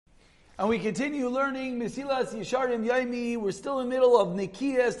And we continue learning Mesilas Yesharim Yaimi. We're still in the middle of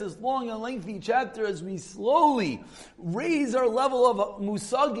Nikiyas, this long and lengthy chapter, as we slowly raise our level of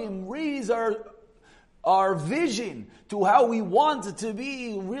musagim, raise our vision to how we want it to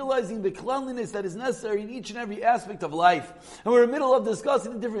be, realizing the cleanliness that is necessary in each and every aspect of life. And we're in the middle of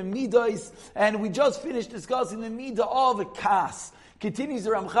discussing the different midas, and we just finished discussing the midah of kas. Continues the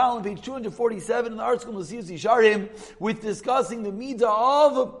Ramchal on page 247 in the article Mesilas Yesharim with discussing the midah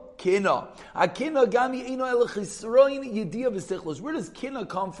of kina. Akina gami eino el chisroin yediyah v'sichlos. Where does kina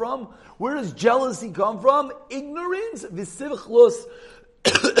come from? Where does jealousy come from? Ignorance v'sichlos.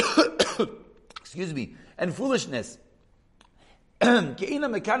 Excuse me. And foolishness.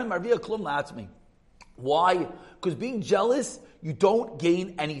 Why? Because being jealous, you don't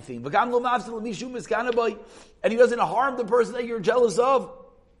gain anything. And he doesn't harm the person that you're jealous of.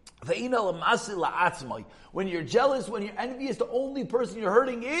 When you're jealous, when you're envious, the only person you're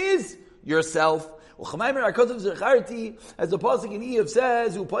hurting is yourself. As the pasuk in Iyov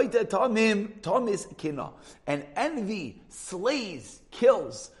says, Tomis kina. And envy slays,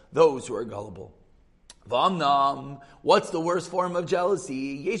 kills those who are gullible. What's the worst form of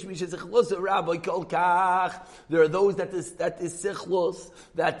jealousy? There are those that this sichlos,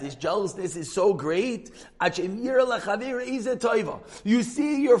 that this jealousness is so great. You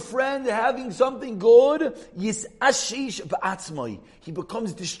see your friend having something good, he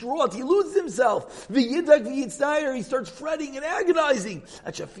becomes distraught, he loses himself. He starts fretting and agonizing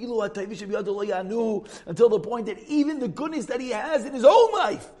until the point that even the goodness that he has in his own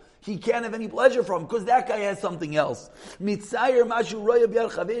life, he can't have any pleasure from, because that guy has something else. He's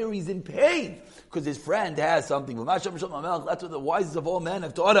in pain because his friend has something. That's what the wisest of all men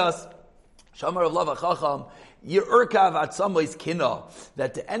have taught us.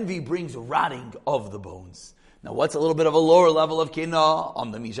 That the envy brings rotting of the bones. Now, what's a little bit of a lower level of kina?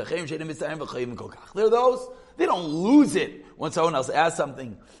 There are those, they don't lose it when someone else asks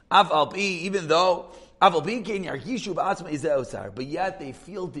something. Even though but yet they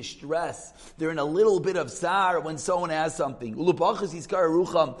feel distress. They're in a little bit of sar when someone has something. At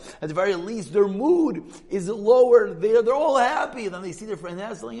the very least, their mood is lower. They're all happy. Then they see their friend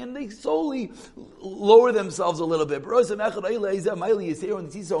has something, and they slowly lower themselves a little bit. When they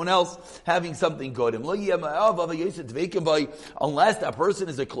see someone else having something good, unless that person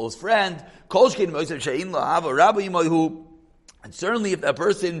is a close friend, and certainly if that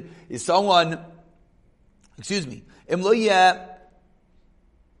person is someone,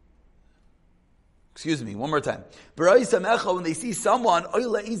 one more time. When they see someone,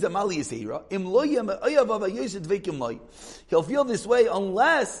 he'll feel this way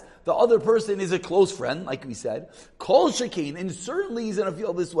unless the other person is a close friend, like we said. And certainly he's going to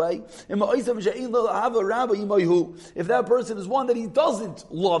feel this way if that person is one that he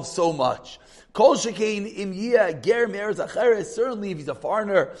doesn't love so much. Certainly if he's a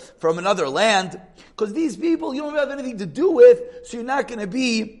foreigner from another land, because these people you don't have anything to do with, so you're not going to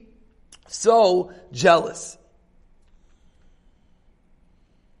be so jealous.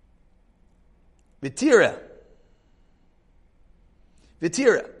 Vitira.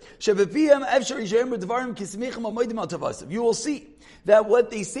 You will see that what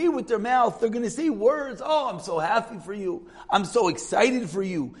they say with their mouth, they're going to say words, oh, I'm so happy for you, I'm so excited for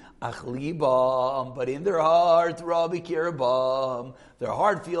you. But in their heart, their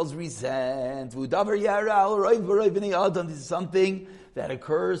heart feels resent. This is something that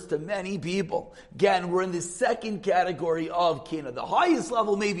occurs to many people. Again, we're in the second category of kina. The highest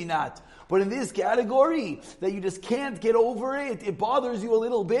level, maybe not. But in this category, that you just can't get over it, it bothers you a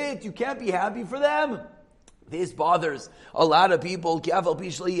little bit, you can't be happy for them. This bothers a lot of people, even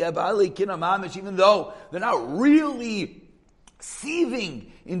though they're not really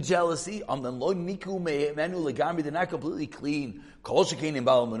seething in jealousy. They're not completely clean.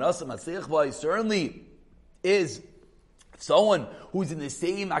 Certainly is someone who's in the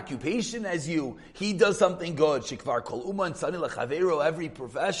same occupation as you. He does something good. Every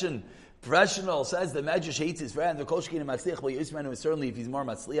professional says the Medrash hates his friend. Certainly if he's more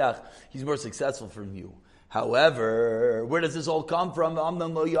matzliach, he's more successful from you. However, where does this all come from?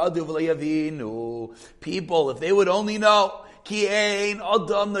 People, if they would only know,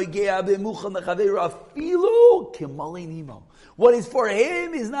 What is for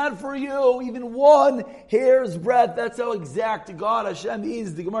him is not for you. Even one hair's breadth. That's how exact God Hashem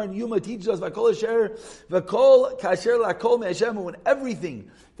is. The Gemara in Yuma teaches us, "V'kol asher, v'kol kasher lakol me'Hashem," when everything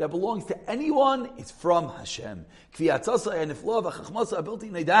that belongs to anyone is from Hashem. According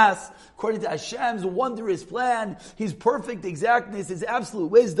to Hashem's wondrous plan, His perfect exactness, His absolute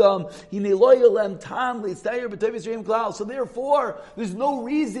wisdom, so therefore, there's no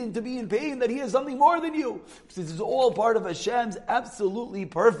reason to be in pain that He has something more than you. This is all part of Hashem's absolutely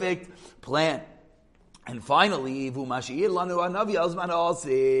perfect plan. And finally, says the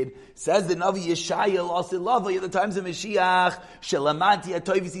Navi Yeshaya, at the times of Mashiach,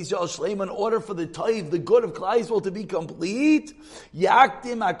 in order for the Toiv, the good of Klal Yisrael, to be complete,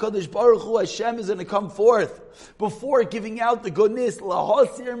 Yaktim HaKadosh Baruch Hu, Hashem is going to come forth before giving out the goodness,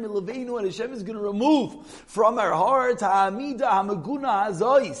 Lahosir Milavenu, and Hashem is going to remove from our heart, Ha'amida Hamaguna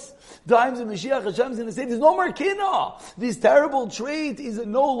Hazois. Times of Mashiach, Hashem is going to say, there's no more kinah. This terrible trait is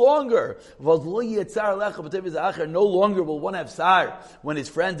no longer. No longer will one have sar when his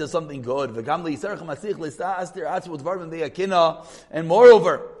friend does something good. And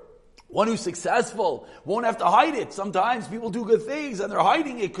moreover, one who's successful won't have to hide it. Sometimes people do good things and they're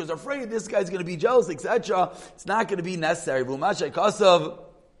hiding it because they're afraid this guy's going to be jealous, etc. It's not going to be necessary. This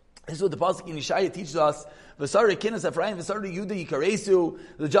is what the Pasuk in Yeshaya teaches us. V'sara kinas Ephraim, v'sara Yehuda yikaresu.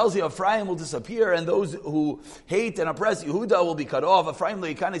 The jealousy of Ephraim will disappear, and those who hate and oppress Yehuda will be cut off. Ephraim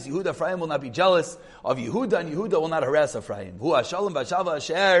leikanis Yehuda. Ephraim will not be jealous of Yehuda, and Yehuda will not harass Ephraim. Hu hashalom v'shava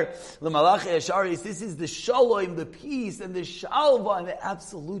asher l'malachi asharis. This is the shalom, the peace, and the shalva, and the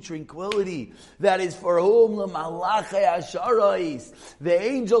absolute tranquility that is for whom l'malachi asharis, the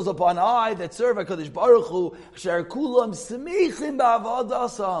angels upon high that serve HaKadosh Baruch Hu, asher kulam smichim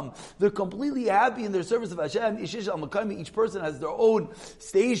ba'avadasam. They're completely happy in their service of Hashem. Each person has their own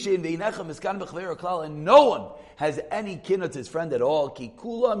station, and no one has any kinah to his friend at all.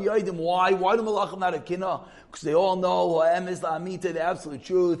 Why? Why do malachim not have kinah? Because they all know the absolute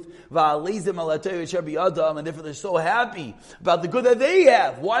truth, and therefore they're so happy about the good that they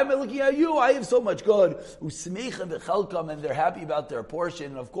have. Why am I looking at you? I have so much good. And they're happy about their portion.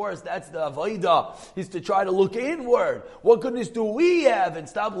 And of course, that's the avodah, is to try to look inward. What goodness do we have? And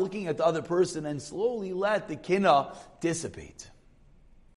stop looking at the other person and slowly let the kinah dissipate.